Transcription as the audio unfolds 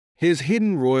His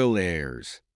hidden royal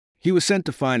heirs. He was sent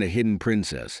to find a hidden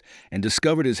princess and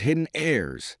discovered his hidden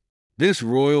heirs. This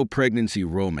royal pregnancy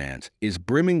romance is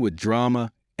brimming with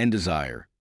drama and desire.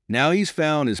 Now he's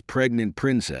found his pregnant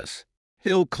princess.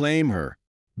 He'll claim her.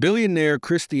 Billionaire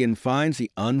Cristhian finds the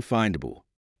unfindable.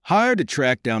 Hired to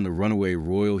track down the runaway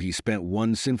royal he spent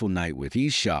one sinful night with,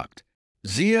 he's shocked.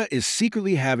 Zia is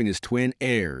secretly having his twin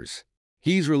heirs.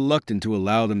 He's reluctant to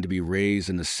allow them to be raised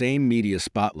in the same media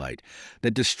spotlight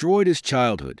that destroyed his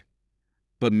childhood.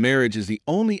 But marriage is the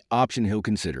only option he'll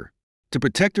consider. To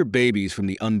protect her babies from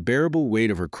the unbearable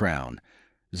weight of her crown,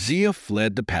 Zia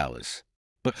fled the palace.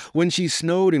 But when she's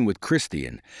snowed in with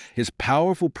Cristhian, his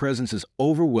powerful presence is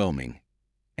overwhelming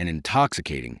and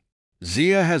intoxicating.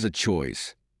 Zia has a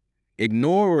choice: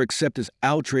 ignore or accept his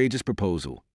outrageous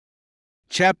proposal.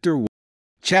 Chapter 1.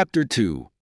 Chapter 2.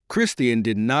 Cristhian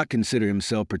did not consider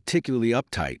himself particularly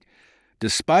uptight,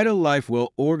 despite a life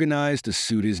well organized to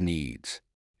suit his needs.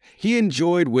 He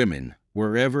enjoyed women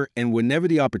wherever and whenever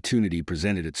the opportunity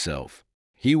presented itself.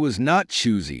 He was not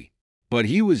choosy, but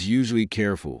he was usually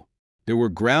careful. There were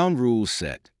ground rules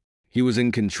set. He was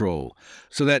in control,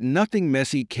 so that nothing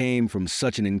messy came from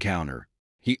such an encounter.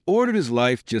 He ordered his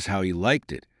life just how he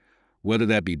liked it, whether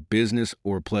that be business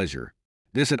or pleasure.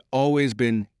 This had always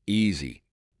been easy.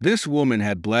 This woman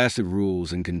had blasted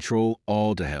rules and control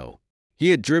all to hell. He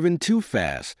had driven too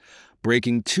fast,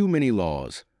 breaking too many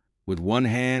laws, with one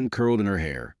hand curled in her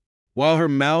hair, while her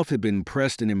mouth had been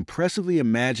pressed in impressively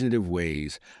imaginative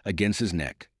ways against his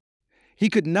neck. He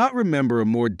could not remember a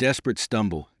more desperate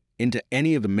stumble into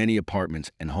any of the many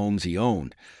apartments and homes he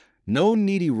owned, no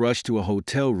needy rush to a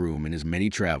hotel room in his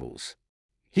many travels.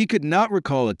 He could not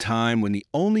recall a time when the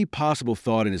only possible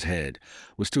thought in his head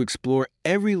was to explore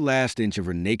every last inch of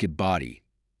her naked body,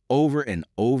 over and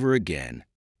over again.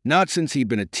 Not since he'd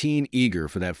been a teen eager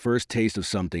for that first taste of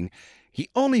something he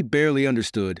only barely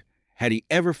understood had he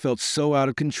ever felt so out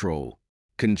of control.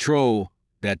 Control,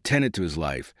 that tenet to his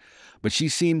life, but she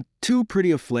seemed too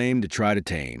pretty a flame to try to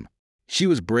tame. She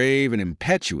was brave and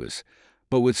impetuous,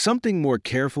 but with something more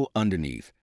careful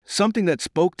underneath, something that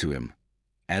spoke to him,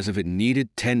 as if it needed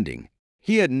tending.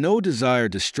 He had no desire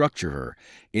to structure her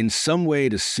in some way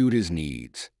to suit his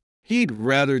needs. He'd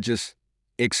rather just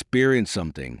experience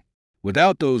something.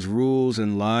 Without those rules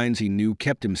and lines he knew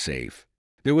kept him safe.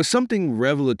 There was something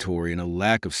revelatory in a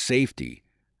lack of safety,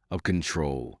 of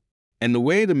control. And the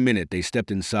way the minute they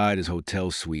stepped inside his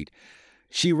hotel suite,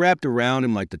 she wrapped around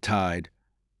him like the tide,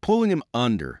 pulling him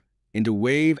under, into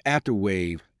wave after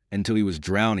wave, until he was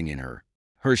drowning in her.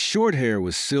 Her short hair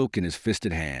was silk in his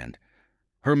fisted hand,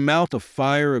 her mouth a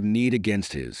fire of need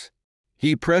against his.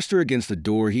 He pressed her against the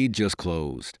door he'd just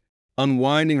closed,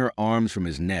 unwinding her arms from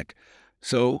his neck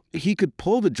so he could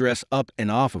pull the dress up and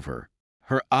off of her.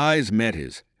 Her eyes met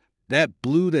his, that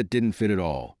blue that didn't fit at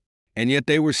all, and yet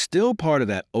they were still part of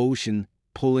that ocean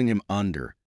pulling him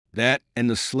under. That and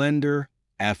the slender,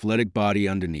 athletic body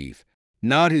underneath,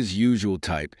 not his usual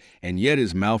type, and yet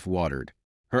his mouth watered.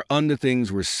 Her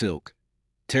underthings were silk,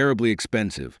 terribly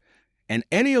expensive, and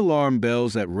any alarm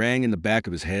bells that rang in the back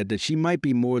of his head that she might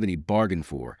be more than he bargained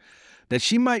for, that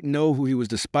she might know who he was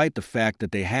despite the fact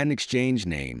that they hadn't exchanged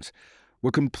names,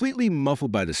 were completely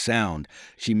muffled by the sound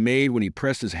she made when he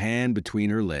pressed his hand between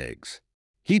her legs.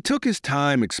 He took his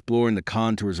time exploring the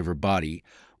contours of her body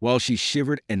while she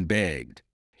shivered and begged.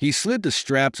 He slid the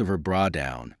straps of her bra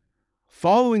down,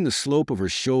 following the slope of her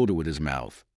shoulder with his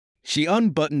mouth. She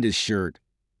unbuttoned his shirt,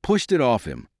 pushed it off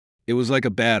him. It was like a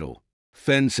battle,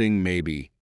 fencing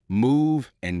maybe,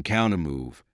 move and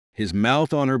counter-move, his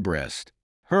mouth on her breast,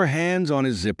 her hands on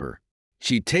his zipper.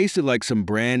 She tasted like some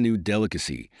brand new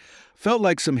delicacy, felt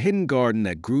like some hidden garden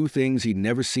that grew things he'd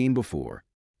never seen before.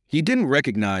 He didn't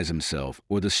recognize himself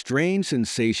or the strange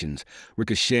sensations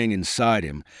ricocheting inside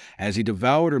him as he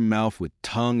devoured her mouth with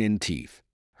tongue and teeth.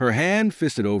 Her hand,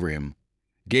 fisted over him,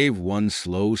 gave one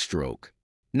slow stroke.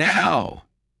 "Now!"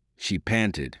 she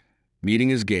panted, meeting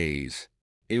his gaze.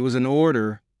 It was an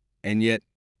order, and yet,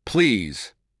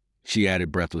 "Please," she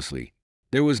added breathlessly.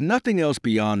 There was nothing else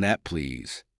beyond that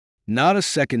please. Not a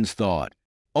second's thought.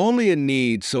 Only a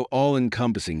need so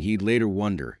all-encompassing he'd later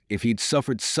wonder if he'd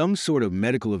suffered some sort of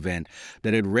medical event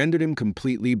that had rendered him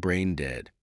completely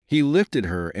brain-dead. He lifted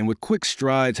her and with quick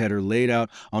strides had her laid out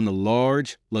on the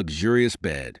large, luxurious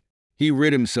bed. He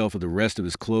rid himself of the rest of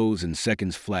his clothes in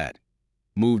seconds flat,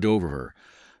 moved over her,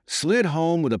 slid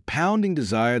home with a pounding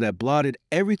desire that blotted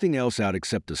everything else out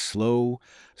except the slow,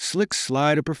 slick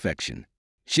slide of perfection.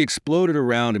 She exploded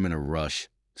around him in a rush,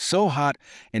 so hot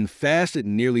and fast it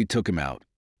nearly took him out.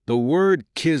 The word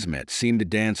kismet seemed to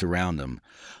dance around them,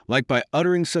 like by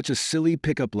uttering such a silly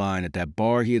pickup line at that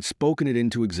bar he had spoken it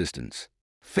into existence.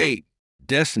 Fate,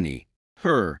 destiny,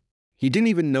 her. He didn't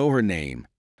even know her name,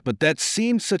 but that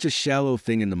seemed such a shallow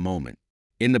thing in the moment.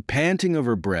 In the panting of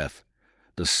her breath,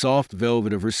 the soft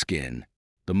velvet of her skin,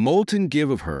 the molten give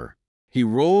of her, he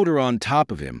rolled her on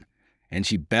top of him, and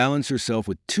she balanced herself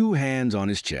with 2 hands on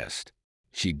his chest.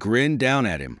 She grinned down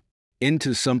at him,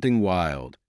 into something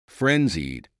wild,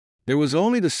 frenzied. There was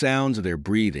only the sounds of their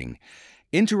breathing,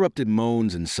 interrupted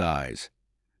moans and sighs,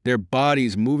 their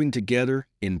bodies moving together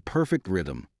in perfect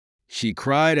rhythm. She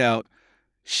cried out,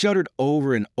 shuddered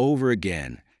over and over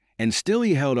again, and still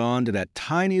he held on to that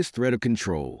tiniest thread of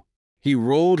control. He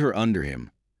rolled her under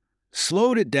him,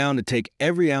 slowed it down to take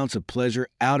every ounce of pleasure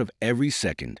out of every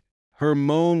second. Her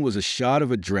moan was a shot of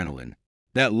adrenaline.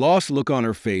 That lost look on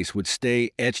her face would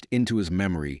stay etched into his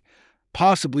memory,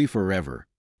 possibly forever.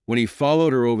 When he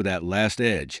followed her over that last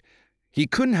edge, he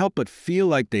couldn't help but feel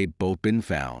like they'd both been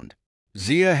found.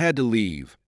 Zia had to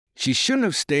leave. She shouldn't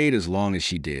have stayed as long as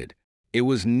she did. It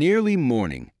was nearly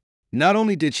morning. Not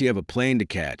only did she have a plane to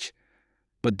catch,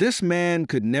 but this man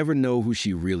could never know who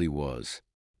she really was.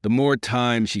 The more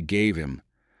time she gave him,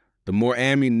 the more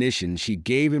ammunition she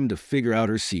gave him to figure out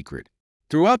her secret.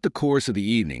 Throughout the course of the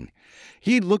evening,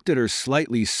 he'd looked at her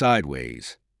slightly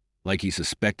sideways, like he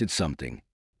suspected something.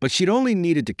 But she'd only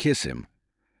needed to kiss him,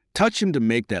 touch him to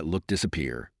make that look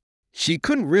disappear. She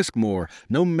couldn't risk more,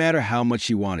 no matter how much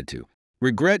she wanted to.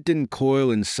 Regret didn't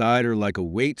coil inside her like a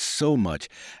weight so much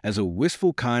as a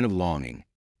wistful kind of longing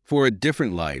for a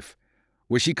different life,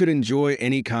 where she could enjoy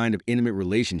any kind of intimate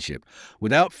relationship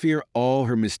without fear all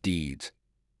her misdeeds,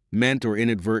 meant or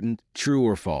inadvertent, true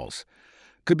or false,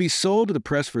 could be sold to the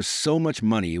press for so much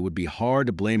money it would be hard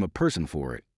to blame a person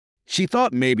for it. She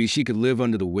thought maybe she could live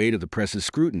under the weight of the press's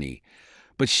scrutiny,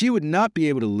 but she would not be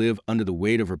able to live under the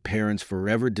weight of her parents'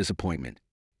 forever disappointment.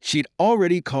 She'd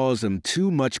already caused them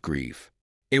too much grief.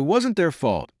 It wasn't their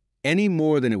fault, any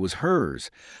more than it was hers,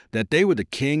 that they were the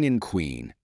king and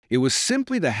queen. It was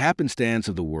simply the happenstance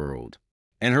of the world.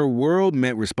 And her world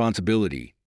meant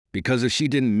responsibility, because if she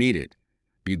didn't meet it,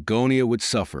 Begonia would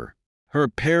suffer. Her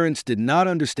parents did not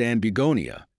understand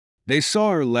Begonia. They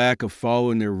saw her lack of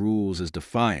following their rules as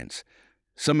defiance,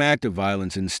 some act of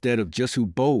violence instead of just who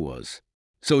Bo was.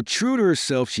 So true to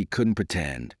herself she couldn't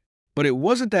pretend. But it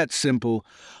wasn't that simple,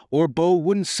 or Bo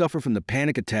wouldn't suffer from the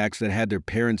panic attacks that had their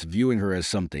parents viewing her as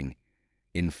something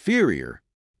inferior.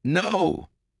 No,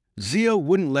 Zia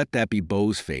wouldn't let that be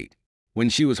Bo's fate. When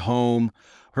she was home,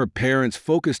 her parents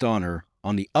focused on her,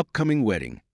 on the upcoming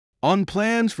wedding, on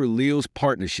plans for Leo's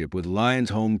partnership with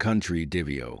Lion's home country,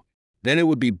 Divio. Then it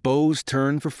would be Bo's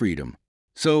turn for freedom.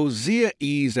 So Zia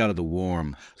eased out of the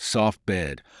warm, soft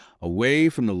bed, away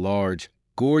from the large,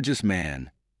 gorgeous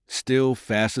man, still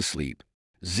fast asleep.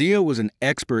 Zia was an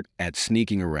expert at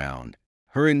sneaking around.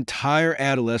 Her entire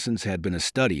adolescence had been a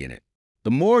study in it.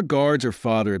 The more guards her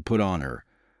father had put on her,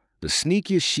 the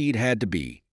sneakiest she'd had to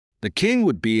be. The king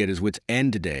would be at his wits'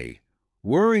 end today,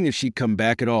 worrying if she'd come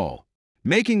back at all,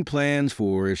 making plans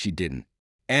for her if she didn't.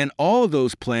 And all of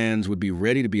those plans would be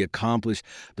ready to be accomplished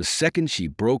the second she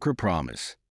broke her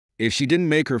promise. If she didn't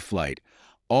make her flight,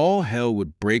 all hell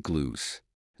would break loose.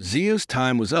 Zia's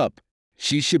time was up.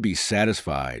 She should be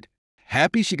satisfied,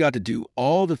 happy she got to do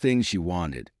all the things she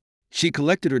wanted. She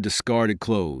collected her discarded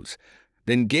clothes,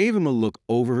 then gave him a look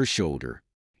over her shoulder.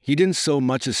 He didn't so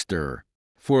much as stir.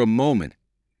 For a moment,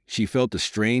 she felt the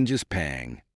strangest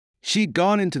pang. She'd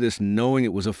gone into this knowing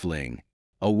it was a fling,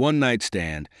 a one-night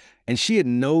stand, and she had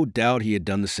no doubt he had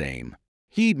done the same.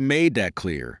 He'd made that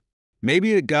clear.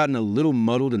 Maybe it had gotten a little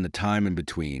muddled in the time in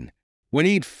between, when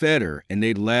he'd fed her and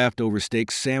they'd laughed over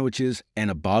steak sandwiches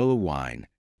and a bottle of wine.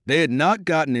 They had not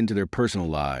gotten into their personal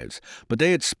lives, but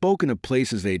they had spoken of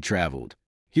places they'd traveled.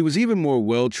 He was even more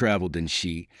well-traveled than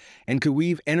she, and could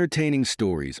weave entertaining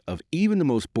stories of even the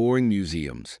most boring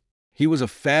museums. He was a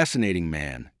fascinating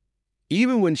man,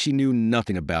 even when she knew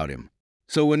nothing about him.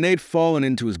 So when they'd fallen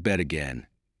into his bed again,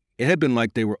 it had been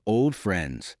like they were old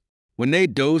friends. When they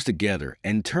dozed together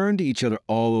and turned to each other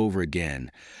all over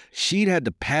again, she'd had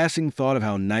the passing thought of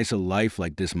how nice a life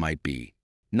like this might be.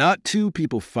 Not two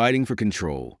people fighting for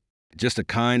control, just a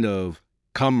kind of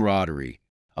camaraderie,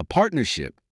 a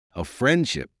partnership, a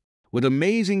friendship, with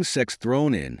amazing sex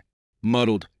thrown in.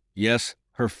 Muddled, yes,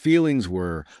 her feelings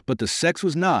were, but the sex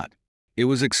was not. It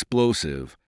was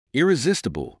explosive,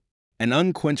 irresistible, an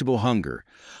unquenchable hunger,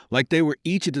 like they were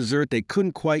each a dessert they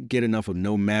couldn't quite get enough of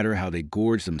no matter how they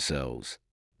gorged themselves.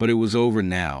 But it was over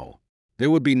now.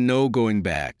 There would be no going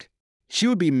back. She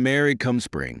would be married come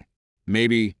spring.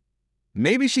 Maybe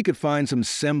Maybe she could find some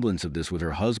semblance of this with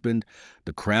her husband,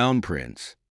 the crown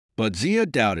prince. But Zia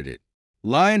doubted it.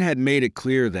 Lion had made it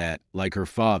clear that, like her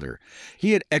father,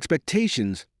 he had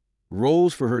expectations,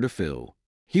 roles for her to fill.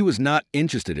 He was not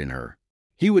interested in her.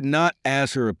 He would not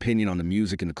ask her opinion on the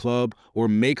music in the club or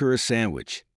make her a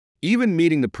sandwich. Even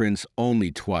meeting the prince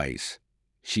only twice.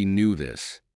 She knew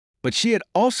this. But she had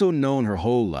also known her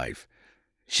whole life.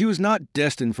 She was not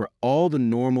destined for all the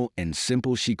normal and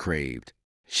simple she craved.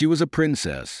 She was a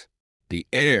princess, the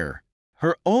heir.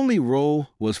 Her only role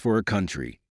was for her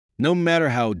country. No matter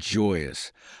how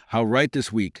joyous, how right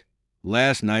this week,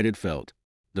 last night it felt.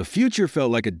 The future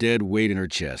felt like a dead weight in her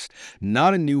chest,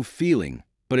 not a new feeling,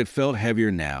 but it felt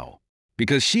heavier now.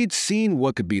 Because she'd seen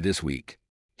what could be this week.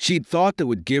 She'd thought that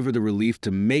would give her the relief to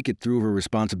make it through her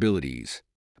responsibilities.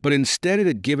 But instead it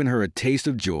had given her a taste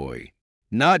of joy.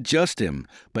 Not just him,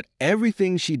 but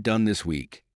everything she'd done this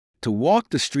week. To walk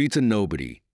the streets a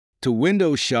nobody. To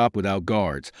window shop without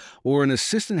guards, or an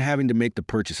assistant having to make the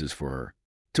purchases for her.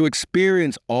 To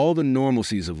experience all the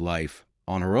normalcies of life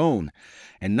on her own,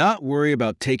 and not worry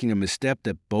about taking a misstep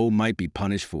that Bo might be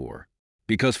punished for.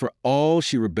 Because for all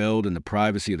she rebelled in the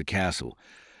privacy of the castle,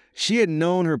 she had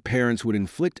known her parents would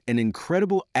inflict an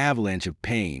incredible avalanche of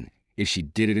pain if she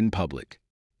did it in public.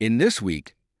 In this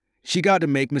week, she got to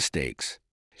make mistakes.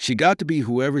 She got to be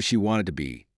whoever she wanted to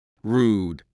be.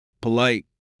 Rude, polite,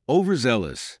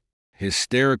 overzealous,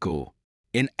 hysterical,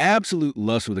 in absolute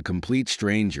lust with a complete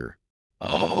stranger.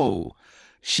 Oh,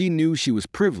 she knew she was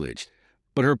privileged,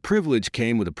 but her privilege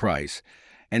came with a price,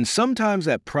 and sometimes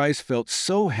that price felt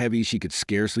so heavy she could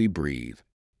scarcely breathe.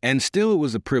 And still it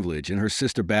was a privilege in her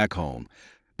sister back home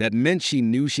that meant she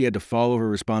knew she had to follow her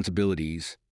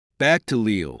responsibilities. Back to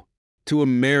Lille, to a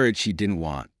marriage she didn't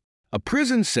want. A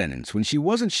prison sentence when she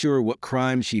wasn't sure what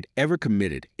crime she'd ever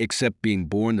committed except being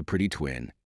born the pretty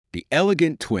twin. The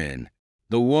elegant twin,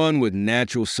 the one with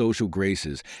natural social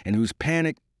graces and whose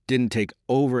panic didn't take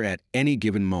over at any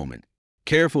given moment.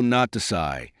 Careful not to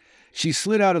sigh, she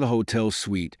slid out of the hotel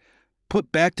suite,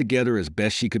 put back together as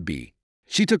best she could be.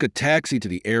 She took a taxi to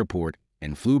the airport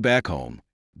and flew back home,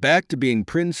 back to being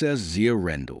Princess Zia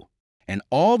Rendell, and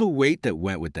all the weight that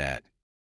went with that.